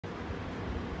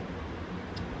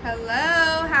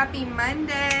Hello, happy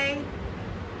Monday.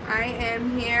 I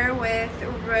am here with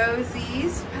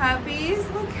Rosie's puppies.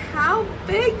 Look how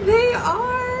big they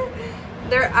are.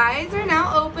 Their eyes are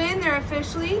now open. They're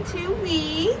officially 2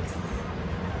 weeks.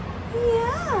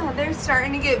 Yeah, they're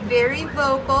starting to get very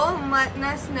vocal and letting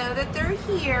us know that they're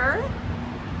here.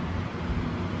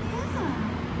 Yeah,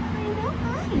 I know.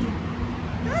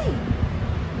 Hi.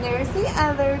 There's the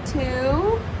other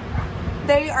two.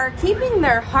 They are keeping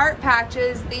their heart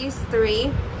patches, these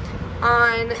three,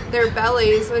 on their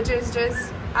bellies, which is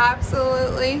just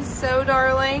absolutely so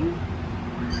darling.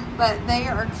 But they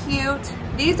are cute.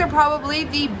 These are probably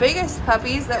the biggest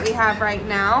puppies that we have right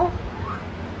now.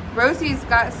 Rosie's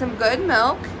got some good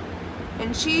milk,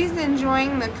 and she's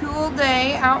enjoying the cool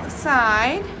day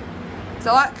outside. It's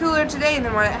a lot cooler today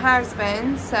than what it has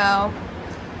been, so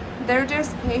they're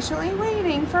just patiently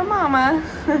waiting for Mama.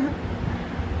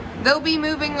 They'll be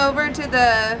moving over to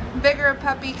the bigger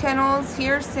puppy kennels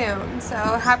here soon. So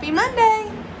happy Monday!